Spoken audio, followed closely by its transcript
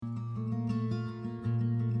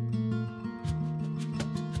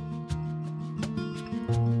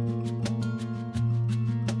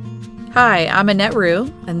Hi, I'm Annette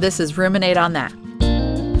Rue, and this is Ruminate on That.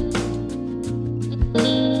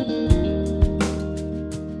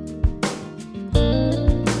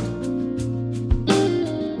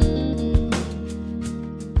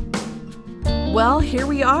 Well, here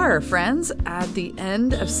we are, friends, at the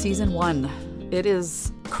end of season 1. It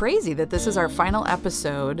is crazy that this is our final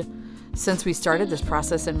episode since we started this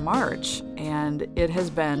process in March, and it has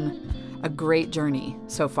been a great journey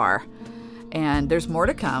so far. And there's more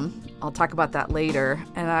to come. I'll talk about that later.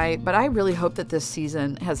 But I really hope that this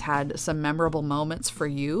season has had some memorable moments for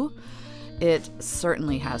you. It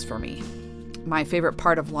certainly has for me. My favorite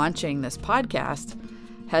part of launching this podcast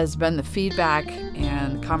has been the feedback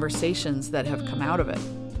and conversations that have come out of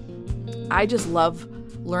it. I just love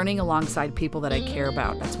learning alongside people that I care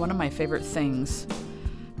about. That's one of my favorite things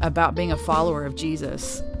about being a follower of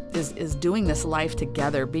Jesus is doing this life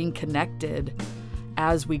together, being connected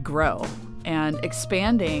as we grow. And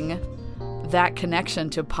expanding that connection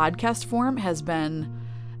to podcast form has been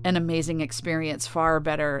an amazing experience, far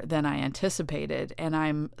better than I anticipated. And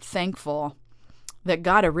I'm thankful that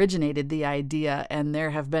God originated the idea, and there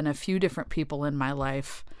have been a few different people in my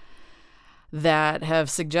life that have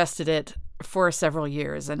suggested it for several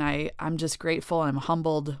years. And I'm just grateful. I'm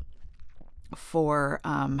humbled for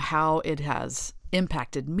how it has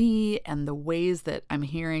impacted me and the ways that I'm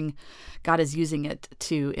hearing God is using it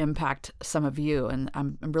to impact some of you. And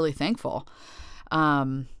I'm really thankful.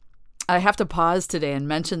 I have to pause today and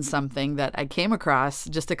mention something that I came across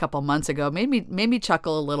just a couple months ago. Made me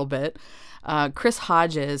chuckle a little bit. Chris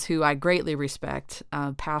Hodges, who I greatly respect,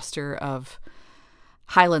 pastor of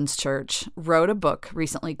Highlands Church, wrote a book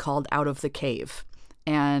recently called Out of the Cave.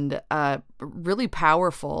 And a really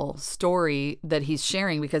powerful story that he's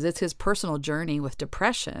sharing because it's his personal journey with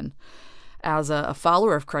depression as a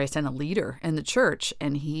follower of Christ and a leader in the church.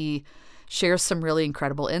 And he shares some really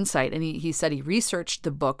incredible insight. And he said he researched the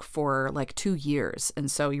book for like 2 years. And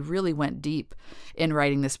so he really went deep in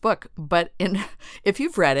writing this book. But if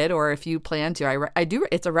you've read it or if you plan to, I do.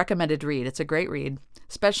 It's a recommended read. It's a great read,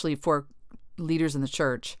 especially for leaders in the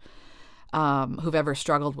church who've ever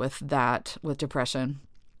struggled with depression.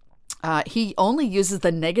 He only uses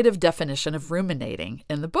the negative definition of ruminating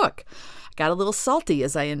in the book. I got a little salty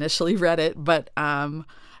as I initially read it, but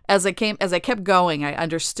as I kept going, I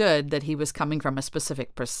understood that he was coming from a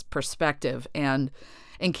specific perspective. And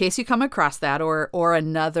in case you come across that or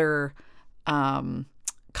another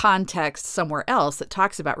context somewhere else that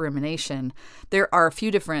talks about rumination, there are a few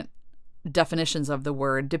different definitions of the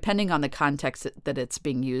word depending on the context that it's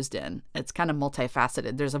being used in. It's kind of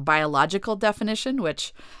multifaceted. There's a biological definition,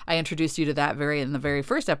 which I introduced you to that in the very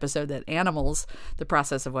first episode, that animals, the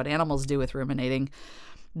process of what animals do with ruminating.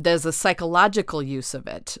 There's a psychological use of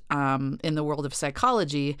it. In the world of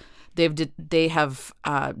psychology, they have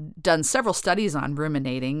done several studies on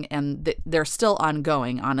ruminating, and they're still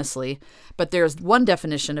ongoing, honestly. But there's one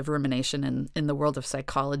definition of rumination in the world of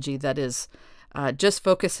psychology that is just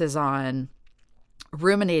focuses on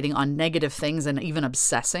ruminating on negative things and even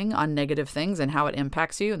obsessing on negative things and how it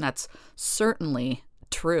impacts you. And that's certainly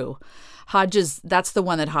true. That's the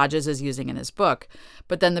one that Hodges is using in his book.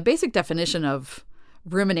 But then the basic definition of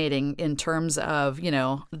ruminating in terms of,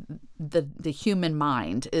 the human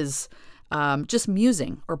mind is just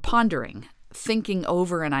musing or pondering, thinking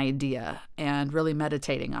over an idea and really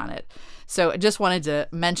meditating on it. So I just wanted to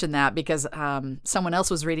mention that because someone else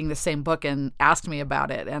was reading the same book and asked me about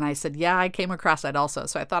it. And I said, yeah, I came across that also.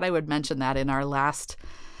 So I thought I would mention that in our last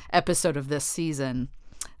episode of this season.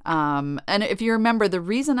 And if you remember, the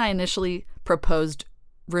reason I initially proposed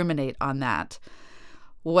ruminate on that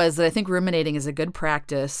was that I think ruminating is a good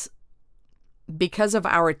practice because of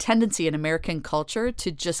our tendency in American culture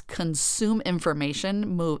to just consume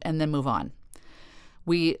information, and then move on.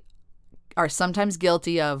 We are sometimes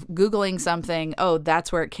guilty of Googling something, oh,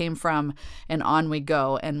 that's where it came from, and on we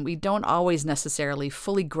go. And we don't always necessarily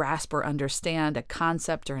fully grasp or understand a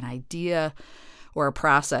concept or an idea or a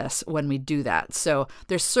process when we do that. So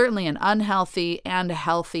there's certainly an unhealthy and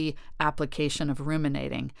healthy application of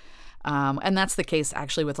ruminating. And that's the case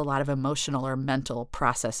actually with a lot of emotional or mental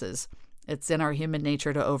processes. It's in our human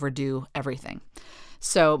nature to overdo everything.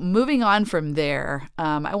 So moving on from there,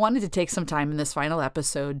 I wanted to take some time in this final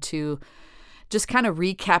episode to just kind of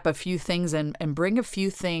recap a few things and bring a few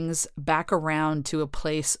things back around to a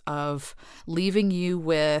place of leaving you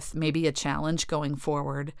with maybe a challenge going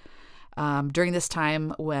forward during this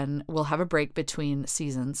time when we'll have a break between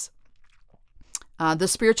seasons. The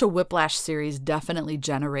Spiritual Whiplash series definitely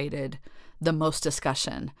generated the most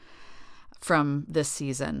discussion from this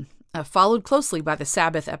season, followed closely by the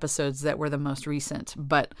Sabbath episodes that were the most recent.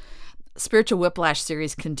 But Spiritual Whiplash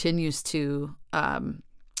series continues to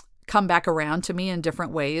come back around to me in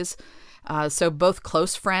different ways. So both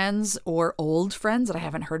close friends or old friends that I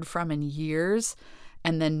haven't heard from in years,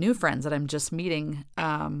 and then new friends that I'm just meeting,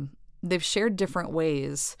 they've shared different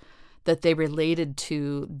ways that they related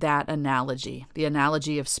to that analogy, the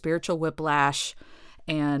analogy of spiritual whiplash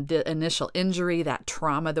and the initial injury, that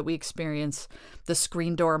trauma that we experience, the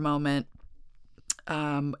screen door moment.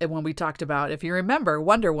 And when we talked about, if you remember,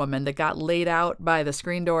 Wonder Woman that got laid out by the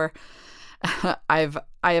screen door, I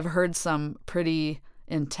have heard some pretty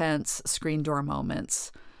intense screen door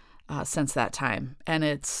moments since that time. And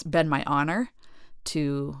it's been my honor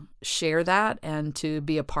to share that and to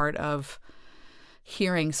be a part of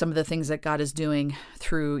hearing some of the things that God is doing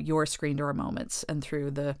through your screen door moments and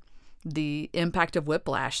through the impact of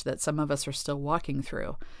whiplash that some of us are still walking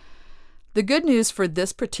through. The good news for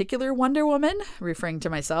this particular Wonder Woman, referring to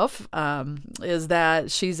myself, is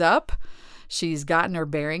that she's up. She's gotten her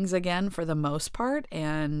bearings again for the most part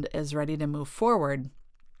and is ready to move forward.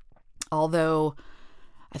 Although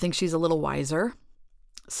I think she's a little wiser,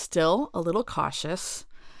 still a little cautious,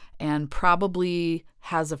 and probably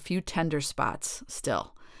has a few tender spots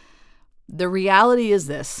still. The reality is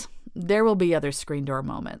this: there will be other screen door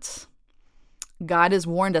moments. God has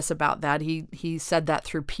warned us about that. He said that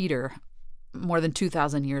through Peter more than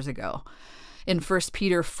 2,000 years ago. In 1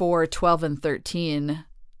 Peter 4:12 and 13,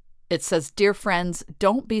 it says, "Dear friends,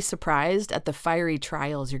 don't be surprised at the fiery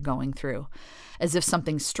trials you're going through, as if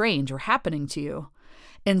something strange were happening to you.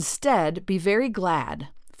 Instead, be very glad,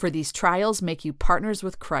 for these trials make you partners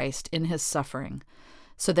with Christ in his suffering,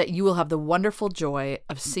 so that you will have the wonderful joy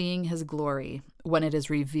of seeing his glory when it is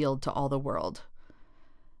revealed to all the world."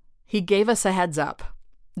 He gave us a heads up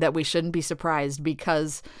that we shouldn't be surprised,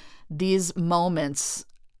 because these moments,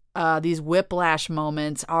 these whiplash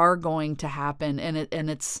moments, are going to happen, and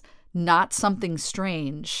it's not something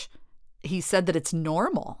strange. He said that it's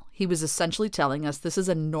normal. He was essentially telling us this is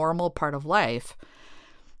a normal part of life.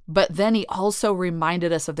 But then he also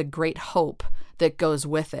reminded us of the great hope that goes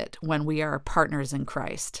with it when we are partners in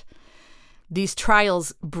Christ. These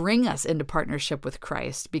trials bring us into partnership with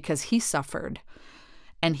Christ because he suffered.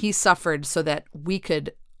 And he suffered so that we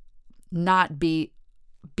could not be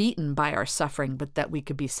beaten by our suffering, but that we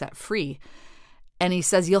could be set free. And he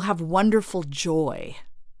says, you'll have wonderful joy.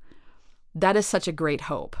 That is such a great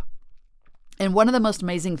hope. And one of the most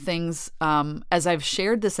amazing things, as I've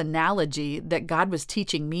shared this analogy that God was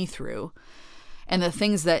teaching me through, and the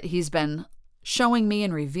things that he's been showing me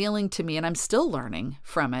and revealing to me, and I'm still learning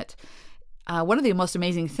from it, one of the most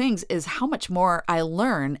amazing things is how much more I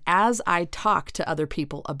learn as I talk to other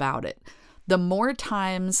people about it. The more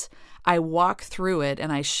times I walk through it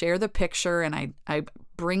and I share the picture and I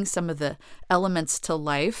bring some of the elements to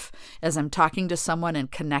life as I'm talking to someone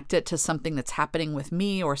and connect it to something that's happening with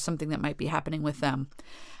me or something that might be happening with them,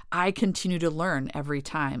 I continue to learn every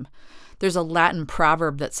time. There's a Latin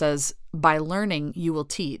proverb that says, by learning, you will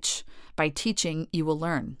teach. By teaching, you will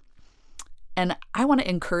learn. And I want to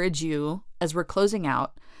encourage you as we're closing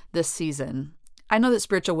out this season. I know that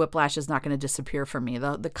spiritual whiplash is not going to disappear for me.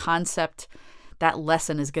 The concept, that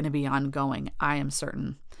lesson is going to be ongoing, I am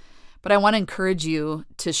certain. But I want to encourage you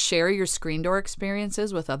to share your screen door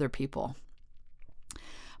experiences with other people.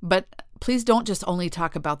 But please don't just only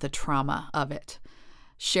talk about the trauma of it.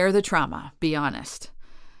 Share the trauma, be honest.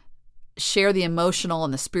 Share the emotional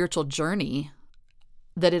and the spiritual journey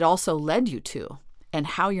that it also led you to and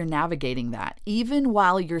how you're navigating that, even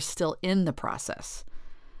while you're still in the process.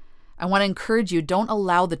 I want to encourage you, don't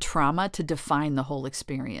allow the trauma to define the whole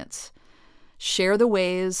experience. Share the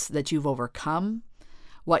ways that you've overcome,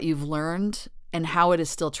 what you've learned, and how it is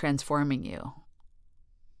still transforming you.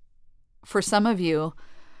 For some of you,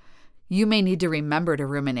 you may need to remember to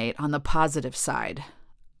ruminate on the positive side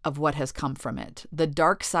of what has come from it. The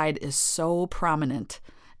dark side is so prominent,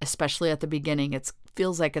 especially at the beginning. It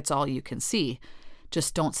feels like it's all you can see.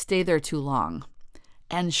 Just don't stay there too long.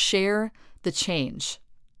 And share the change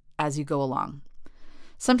as you go along.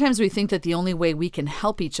 Sometimes we think that the only way we can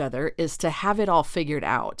help each other is to have it all figured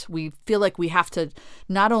out. We feel like we have to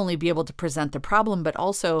not only be able to present the problem, but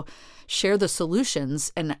also share the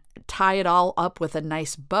solutions and tie it all up with a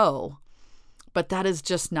nice bow. But that is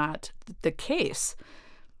just not the case.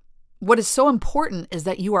 What is so important is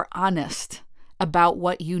that you are honest about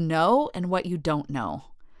what you know and what you don't know.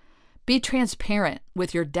 Be transparent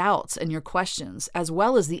with your doubts and your questions, as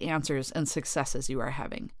well as the answers and successes you are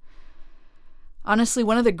having. Honestly,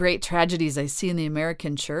 one of the great tragedies I see in the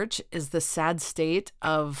American church is the sad state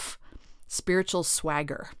of spiritual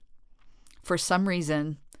swagger. For some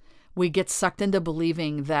reason, we get sucked into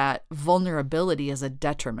believing that vulnerability is a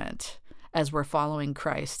detriment. as we're following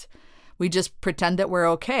Christ. We just pretend that we're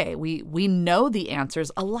okay. We know the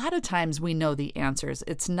answers. A lot of times we know the answers.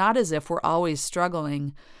 It's not as if we're always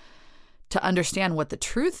struggling to understand what the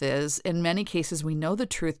truth is. In many cases, we know the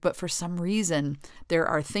truth, but for some reason, there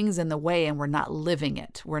are things in the way and we're not living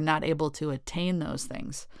it. We're not able to attain those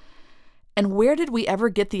things. And where did we ever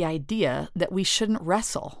get the idea that we shouldn't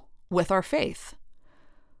wrestle with our faith?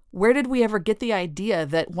 Where did we ever get the idea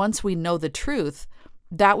that once we know the truth,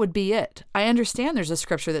 that would be it? I understand there's a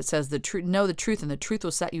scripture that says know the truth and the truth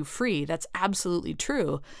will set you free. That's absolutely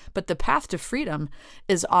true. But the path to freedom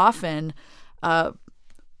is often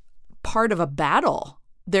part of a battle.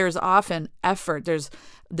 There's often effort.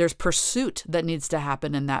 There's pursuit that needs to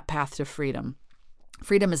happen in that path to freedom.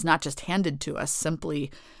 Freedom is not just handed to us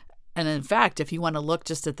simply. And in fact, if you want to look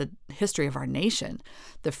just at the history of our nation,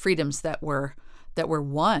 the freedoms that were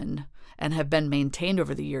won and have been maintained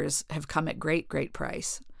over the years have come at great, great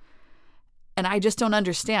price. And I just don't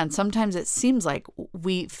understand. Sometimes it seems like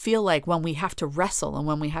we feel like when we have to wrestle and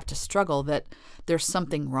when we have to struggle that there's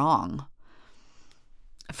something wrong.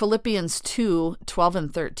 Philippians 2:12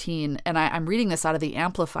 and 13, and I'm reading this out of the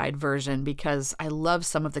Amplified version because I love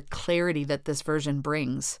some of the clarity that this version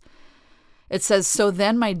brings. It says, "So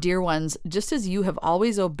then, my dear ones, just as you have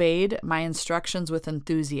always obeyed my instructions with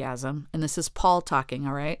enthusiasm," and this is Paul talking,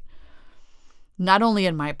 all right? "Not only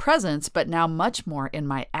in my presence, but now much more in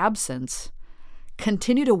my absence,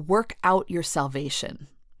 continue to work out your salvation.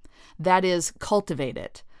 That is, cultivate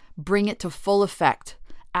it, bring it to full effect,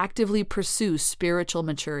 actively pursue spiritual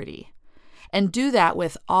maturity, and do that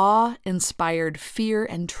with awe-inspired fear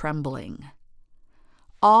and trembling."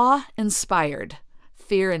 Awe-inspired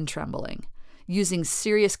fear and trembling, using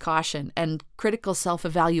serious caution and critical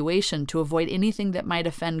self-evaluation to avoid anything that might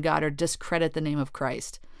offend God or discredit the name of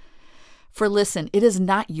Christ. For listen, it is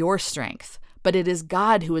not your strength, but it is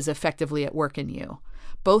God who is effectively at work in you,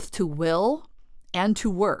 both to will and to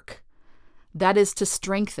work. That is to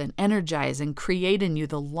strengthen, energize, and create in you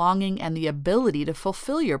the longing and the ability to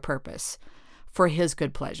fulfill your purpose for His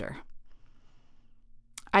good pleasure.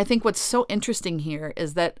 I think what's so interesting here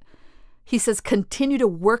is that he says, continue to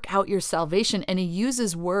work out your salvation. And he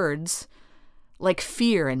uses words like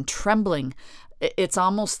fear and trembling. It's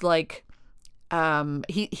almost like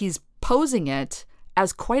he's posing it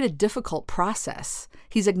as quite a difficult process.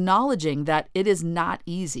 He's acknowledging that it is not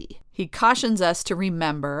easy. He cautions us to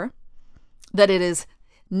remember that it is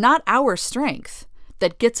not our strength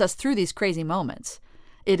that gets us through these crazy moments.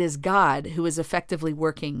 It is God who is effectively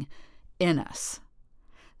working in us.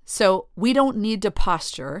 So we don't need to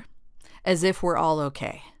posture as if we're all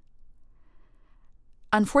okay.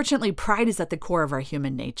 Unfortunately, pride is at the core of our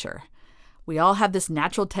human nature. We all have this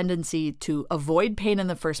natural tendency to avoid pain in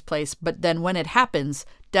the first place, but then when it happens,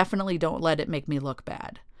 definitely don't let it make me look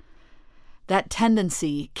bad. That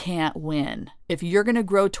tendency can't win. If you're going to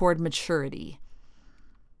grow toward maturity,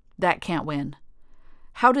 that can't win.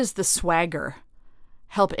 How does the swagger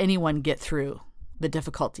help anyone get through the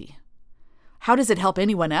difficulty? How does it help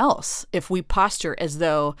anyone else if we posture as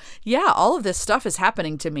though, yeah, all of this stuff is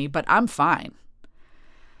happening to me, but I'm fine?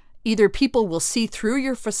 Either people will see through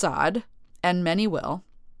your facade, and many will,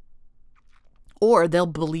 or they'll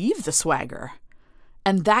believe the swagger.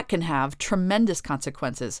 And that can have tremendous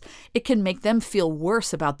consequences. It can make them feel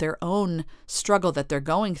worse about their own struggle that they're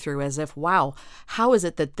going through, as if, wow, how is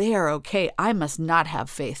it that they are okay? I must not have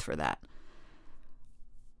faith for that.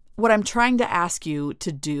 What I'm trying to ask you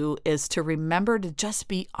to do is to remember to just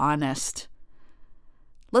be honest.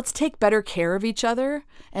 Let's take better care of each other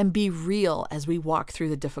and be real as we walk through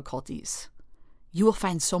the difficulties. You will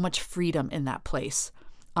find so much freedom in that place.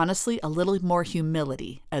 Honestly, a little more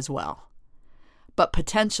humility as well. But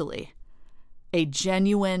potentially a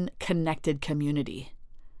genuine connected community.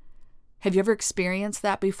 Have you ever experienced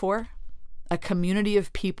that before? A community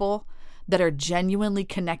of people that are genuinely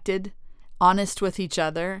connected, honest with each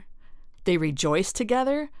other. They rejoice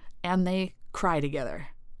together and they cry together.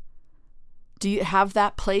 Do you have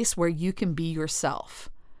that place where you can be yourself?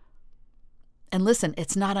 And listen,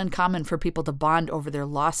 it's not uncommon for people to bond over their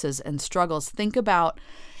losses and struggles. Think about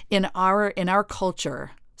in our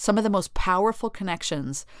culture, some of the most powerful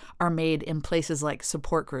connections are made in places like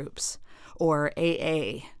support groups or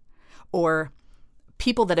AA or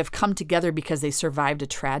people that have come together because they survived a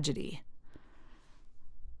tragedy.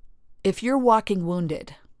 If you're walking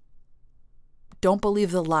wounded, don't believe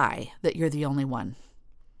the lie that you're the only one.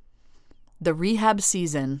 The rehab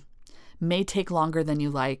season may take longer than you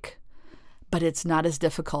like, but it's not as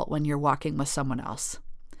difficult when you're walking with someone else.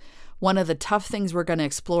 One of the tough things we're going to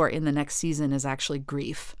explore in the next season is actually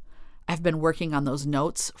grief. I've been working on those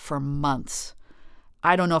notes for months.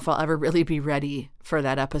 I don't know if I'll ever really be ready for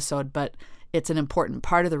that episode, but it's an important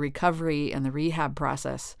part of the recovery and the rehab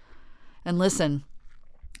process. And listen,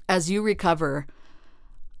 as you recover,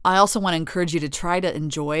 I also want to encourage you to try to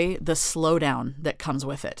enjoy the slowdown that comes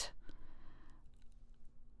with it.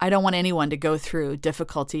 I don't want anyone to go through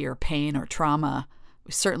difficulty or pain or trauma.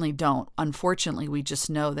 We certainly don't. Unfortunately, we just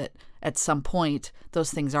know that at some point those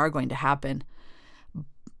things are going to happen.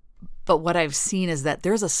 But what I've seen is that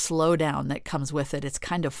there's a slowdown that comes with it. It's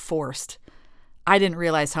kind of forced. I didn't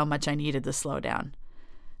realize how much I needed the slowdown.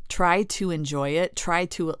 Try to enjoy it. Try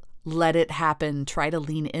to let it happen. Try to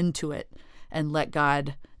lean into it and let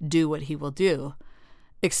God do what he will do.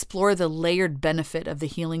 Explore the layered benefit of the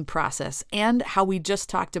healing process and how we just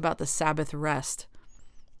talked about the Sabbath rest.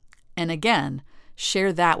 And again,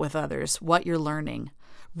 share that with others, what you're learning.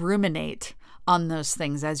 Ruminate on those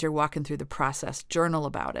things as you're walking through the process. Journal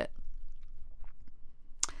about it.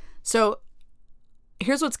 So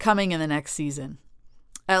here's what's coming in the next season.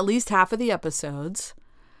 At least half of the episodes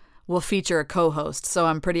will feature a co-host, so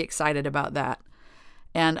I'm pretty excited about that.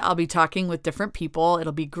 And I'll be talking with different people.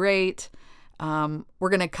 It'll be great. We're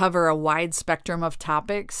going to cover a wide spectrum of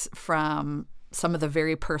topics, from some of the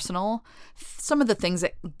very personal, some of the things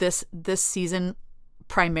that this season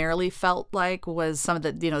primarily felt like was some of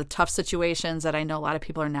the tough situations that I know a lot of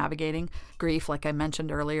people are navigating. Grief, like I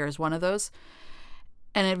mentioned earlier, is one of those.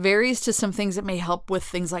 And it varies to some things that may help with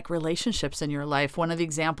things like relationships in your life. One of the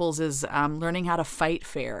examples is learning how to fight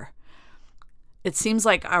fair. It seems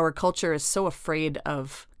like our culture is so afraid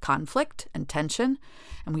of conflict and tension,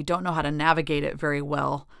 and we don't know how to navigate it very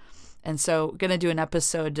well. And so going to do an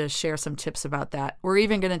episode to share some tips about that. We're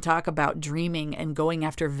even going to talk about dreaming and going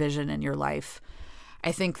after vision in your life.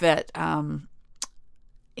 I think that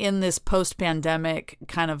in this post-pandemic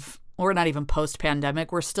or not even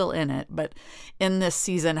post-pandemic, we're still in it, but in this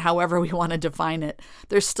season, however we want to define it,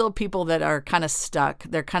 there's still people that are kind of stuck.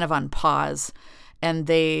 They're kind of on pause, and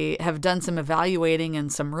they have done some evaluating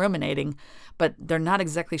and some ruminating, but they're not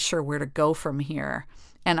exactly sure where to go from here.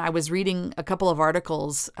 And I was reading a couple of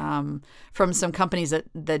articles from some companies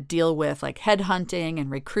that deal with like headhunting and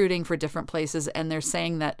recruiting for different places, and they're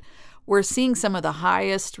saying that we're seeing some of the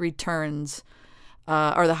highest returns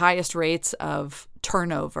or the highest rates of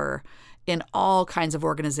turnover in all kinds of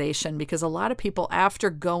organization, because a lot of people,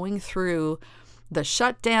 after going through the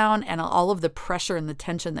shutdown and all of the pressure and the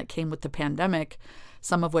tension that came with the pandemic,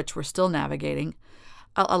 some of which we're still navigating,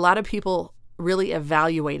 a lot of people really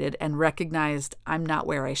evaluated and recognized, I'm not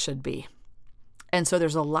where I should be. And so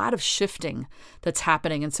there's a lot of shifting that's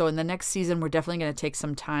happening. And so in the next season, we're definitely going to take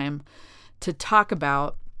some time to talk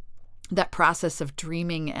about that process of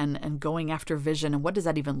dreaming and going after vision, and what does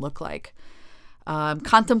that even look like?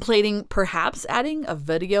 Contemplating perhaps adding a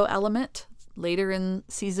video element later in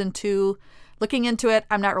season 2. Looking into it,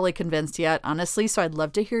 I'm not really convinced yet, honestly, so I'd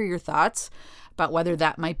love to hear your thoughts about whether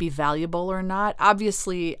that might be valuable or not.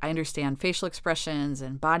 Obviously, I understand facial expressions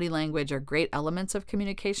and body language are great elements of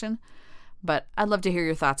communication, but I'd love to hear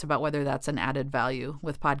your thoughts about whether that's an added value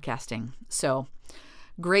with podcasting. So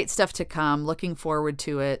great stuff to come. Looking forward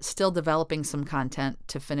to it. Still developing some content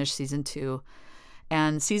to finish season 2.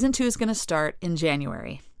 And season 2 is going to start in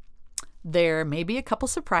January. There may be a couple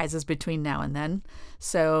surprises between now and then.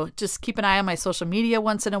 So just keep an eye on my social media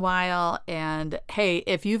once in a while. And hey,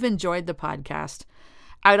 if you've enjoyed the podcast,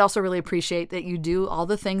 I would also really appreciate that you do all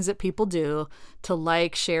the things that people do to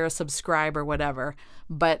like, share, subscribe, or whatever.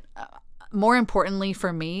 But more importantly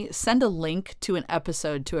for me, send a link to an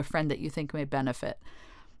episode to a friend that you think may benefit.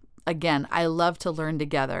 Again, I love to learn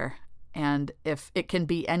together. And if it can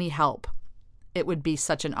be any help, it would be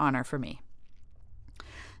such an honor for me.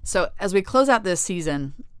 So as we close out this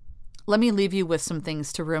season, let me leave you with some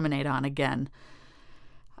things to ruminate on again.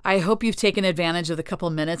 I hope you've taken advantage of the couple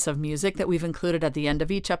minutes of music that we've included at the end of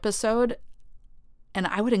each episode. And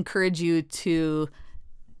I would encourage you to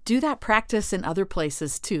do that practice in other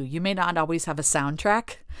places too. You may not always have a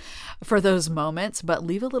soundtrack for those moments, but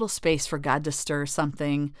leave a little space for God to stir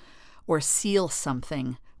something or seal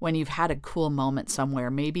something when you've had a cool moment somewhere.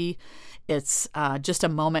 Maybe it's just a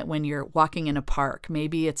moment when you're walking in a park.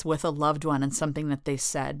 Maybe it's with a loved one and something that they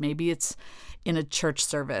said. Maybe it's in a church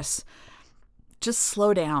service. Just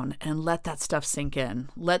slow down and let that stuff sink in.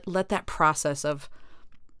 Let that process of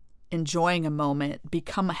enjoying a moment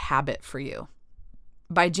become a habit for you.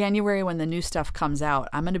 By January, when the new stuff comes out,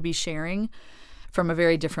 I'm going to be sharing from a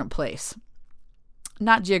very different place.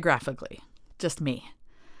 Not geographically, just me.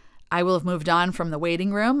 I will have moved on from the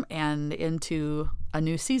waiting room and into a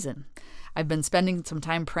new season. I've been spending some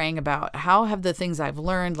time praying about how have the things I've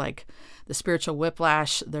learned, like the spiritual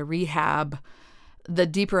whiplash, the rehab, the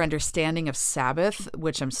deeper understanding of Sabbath,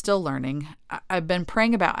 which I'm still learning, I've been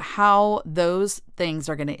praying about how those things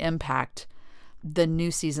are going to impact the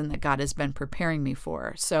new season that God has been preparing me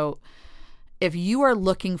for. So if you are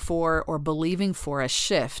looking for or believing for a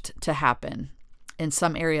shift to happen in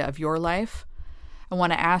some area of your life, I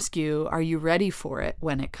want to ask you, are you ready for it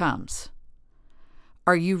when it comes?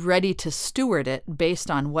 Are you ready to steward it based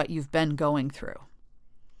on what you've been going through?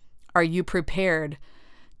 Are you prepared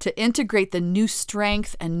to integrate the new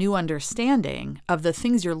strength and new understanding of the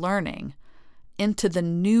things you're learning into the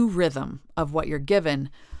new rhythm of what you're given,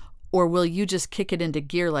 or will you just kick it into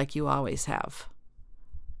gear like you always have?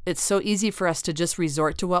 It's so easy for us to just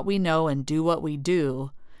resort to what we know and do what we do,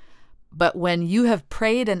 but when you have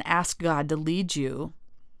prayed and asked God to lead you,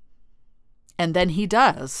 and then He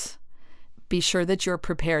does, be sure that you're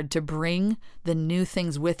prepared to bring the new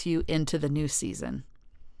things with you into the new season.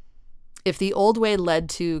 If the old way led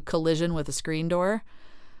to collision with a screen door,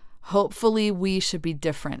 hopefully we should be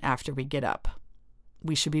different after we get up.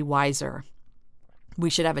 We should be wiser.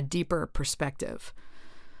 We should have a deeper perspective.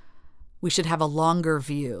 We should have a longer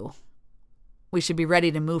view. We should be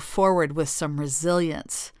ready to move forward with some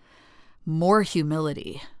resilience, more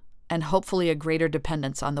humility, and hopefully a greater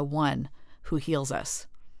dependence on the one who heals us.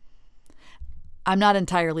 I'm not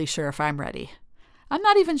entirely sure if I'm ready. I'm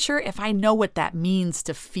not even sure if I know what that means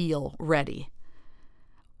to feel ready.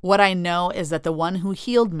 What I know is that the one who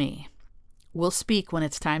healed me will speak when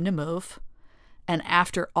it's time to move, and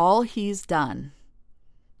after all He's done,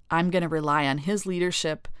 I'm going to rely on His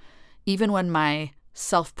leadership even when my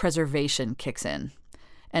self-preservation kicks in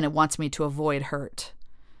and it wants me to avoid hurt.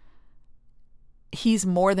 He's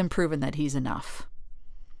more than proven that He's enough.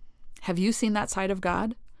 Have you seen that side of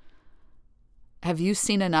God? Have you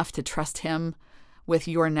seen enough to trust Him with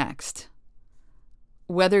your next?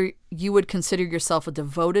 Whether you would consider yourself a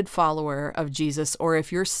devoted follower of Jesus or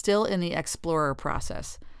if you're still in the explorer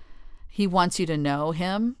process, He wants you to know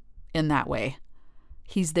Him in that way.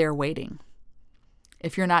 He's there waiting.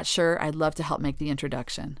 If you're not sure, I'd love to help make the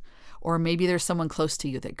introduction. Or maybe there's someone close to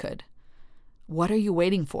you that could. What are you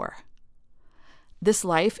waiting for? This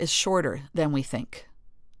life is shorter than we think.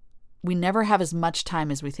 We never have as much time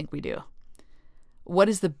as we think we do. What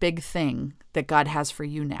is the big thing that God has for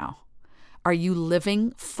you now? Are you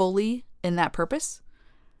living fully in that purpose?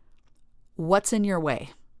 What's in your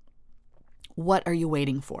way? What are you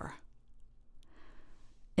waiting for?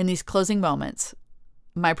 In these closing moments,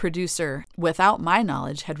 my producer, without my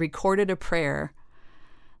knowledge, had recorded a prayer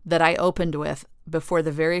that I opened with before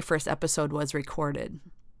the very first episode was recorded.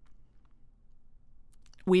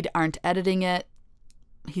 We aren't editing it.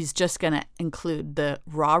 He's just going to include the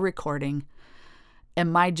raw recording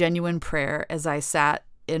and my genuine prayer as I sat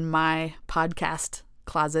in my podcast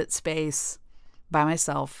closet space by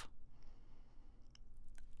myself.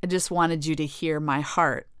 I just wanted you to hear my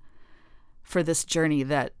heart for this journey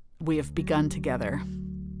that we have begun together.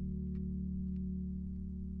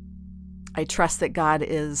 I trust that God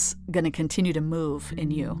is going to continue to move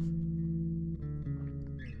in you.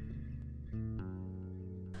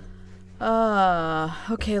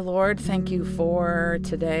 Okay, Lord, thank you for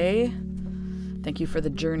today. Thank you for the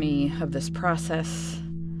journey of this process,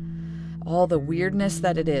 all the weirdness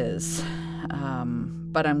that it is.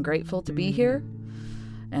 But I'm grateful to be here,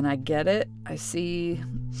 and I get it. I see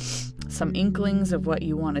some inklings of what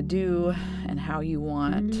you want to do and how you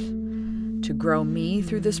want to grow me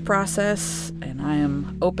through this process, and I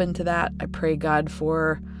am open to that. I pray, God,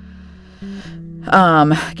 for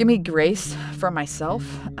give me grace for myself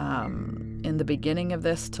in the beginning of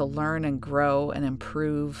this to learn and grow and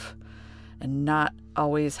improve and not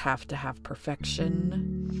always have to have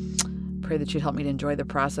perfection. Pray that you'd help me to enjoy the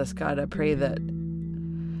process, God. I pray that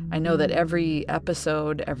I know that every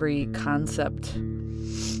episode, every concept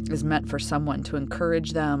is meant for someone to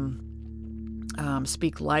encourage them,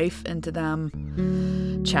 speak life into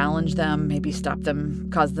them, challenge them, maybe stop them,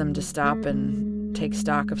 cause them to stop and take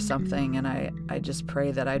stock of something. And I just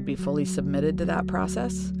pray that I'd be fully submitted to that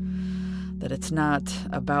process, that it's not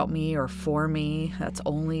about me or for me. That's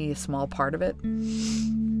only a small part of it.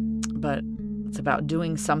 But it's about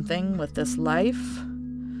doing something with this life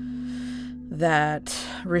that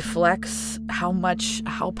reflects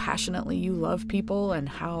how passionately you love people and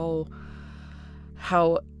how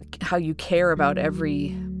you care about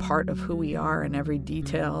every part of who we are and every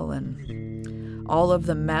detail and all of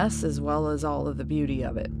the mess as well as all of the beauty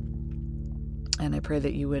of it. And I pray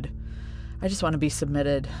that you would, I just want to be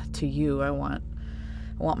submitted to you. I want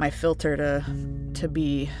my filter to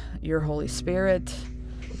be your Holy Spirit.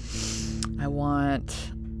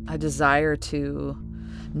 I desire to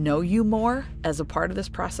know you more as a part of this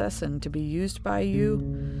process and to be used by you.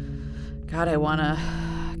 God, I want to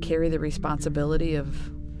carry the responsibility of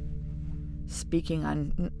speaking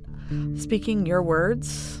your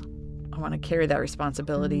words. I want to carry that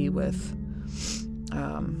responsibility with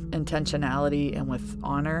intentionality and with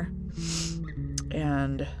honor.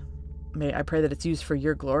 And I pray that it's used for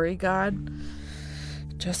your glory, God.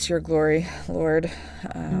 Just your glory, Lord.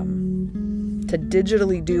 To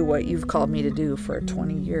digitally do what you've called me to do for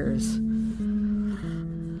 20 years.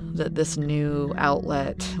 That this new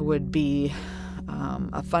outlet would be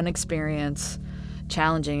a fun experience,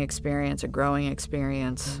 challenging experience, a growing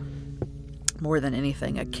experience, more than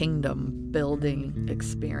anything, a kingdom building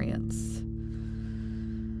experience.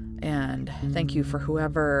 And thank you for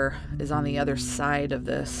whoever is on the other side of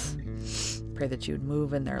this. Pray that you would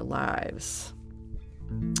move in their lives.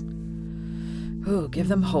 Ooh, give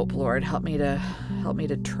them hope, Lord. Help me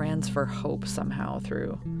to transfer hope somehow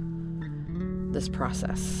through this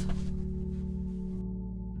process.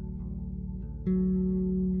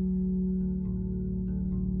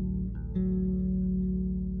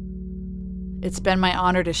 It's been my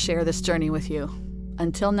honor to share this journey with you.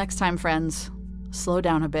 Until next time, friends, slow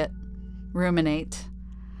down a bit, ruminate.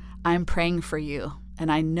 I'm praying for you,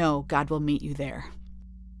 and I know God will meet you there.